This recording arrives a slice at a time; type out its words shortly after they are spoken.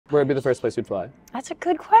Where would be the first place you'd fly? That's a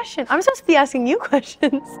good question. I'm supposed to be asking you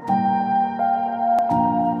questions.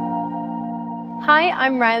 Hi,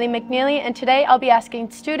 I'm Riley McNeely, and today I'll be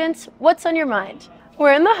asking students, what's on your mind?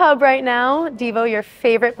 We're in the hub right now. Devo, your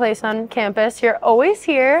favorite place on campus. You're always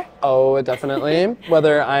here. Oh, definitely.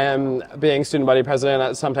 Whether I am being student body president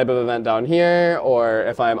at some type of event down here, or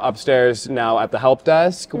if I'm upstairs now at the help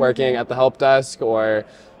desk, working at the help desk, or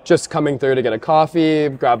just coming through to get a coffee,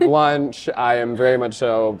 grab lunch, I am very much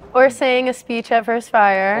so. Or saying a speech at First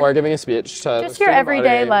Fire. Or giving a speech to just your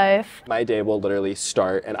everyday life. My day will literally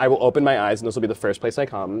start, and I will open my eyes, and this will be the first place I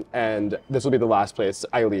come, and this will be the last place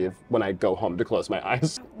I leave when I go home to close my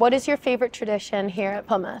eyes. What is your favorite tradition here at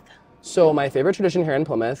Plymouth? So my favorite tradition here in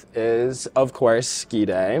Plymouth is, of course, ski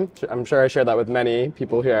day. I'm sure I shared that with many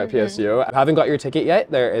people here at PSU. Haven't got your ticket yet,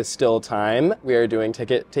 there is still time. We are doing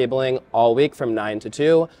ticket tabling all week from 9 to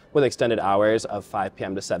 2 with extended hours of 5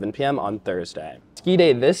 p.m. to 7 p.m. on Thursday. Ski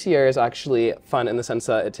day this year is actually fun in the sense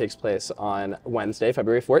that it takes place on Wednesday,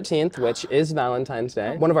 February 14th, which is Valentine's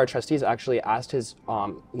Day. One of our trustees actually asked his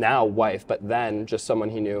now wife, but then just someone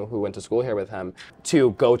he knew who went to school here with him,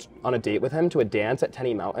 to go on a date with him to a dance at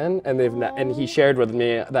Tenny Mountain. And he shared with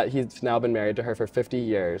me that he's now been married to her for 50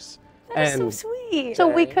 years. That's so sweet. So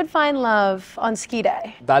we could find love on ski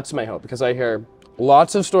day. That's my hope, because I hear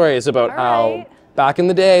lots of stories about how back in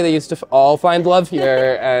the day they used to all find love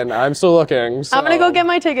here, and I'm still looking. So. I'm gonna go get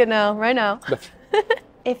my ticket now, right now.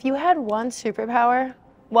 If you had one superpower,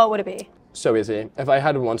 what would it be? So easy. If I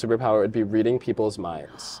had one superpower, it would be reading people's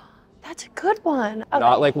minds. That's a good one. Okay.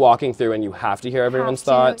 Not like walking through and you have to hear everyone's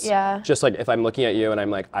thoughts. Yeah. Just like if I'm looking at you and I'm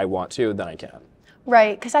like, I want to, then I can.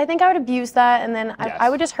 Right, because I think I would abuse that, and then I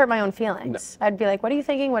would just hurt my own feelings. No. I'd be like, what are you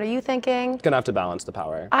thinking? What are you thinking? Gonna have to balance the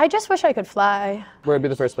power. I just wish I could fly. Where would be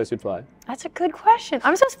the first place you'd fly? That's a good question.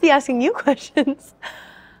 I'm supposed to be asking you questions.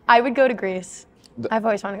 I would go to Greece. I've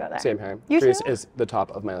always wanted to go there. Same here. You Greece too? is the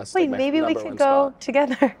top of my list. Wait, like maybe we could go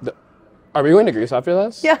together. Are we going to Greece after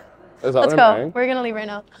this? Yeah. Is that Let's what go. I'm hearing? We're gonna leave right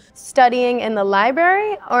now. Studying in the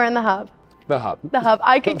library or in the hub? The hub. The hub.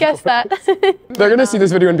 I could guess that. They're gonna see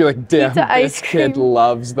this video and be like, damn, this kid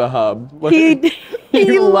loves the hub.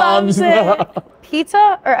 He loves the hub.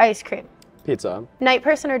 Pizza or ice cream? Pizza. Night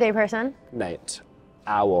person or day person? Night.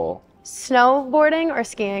 Owl. Snowboarding or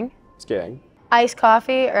skiing? Skiing. Iced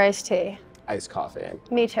coffee or iced tea? Iced coffee.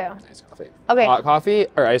 Me too. Iced coffee. Okay. Hot coffee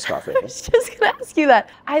or iced coffee? I was just gonna ask you that.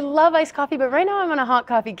 I love iced coffee, but right now I'm on a hot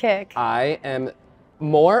coffee kick. I am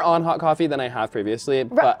more on hot coffee than I have previously,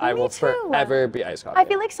 but I will forever be iced coffee. I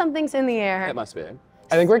feel like something's in the air. It must be.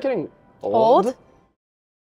 I think we're getting old.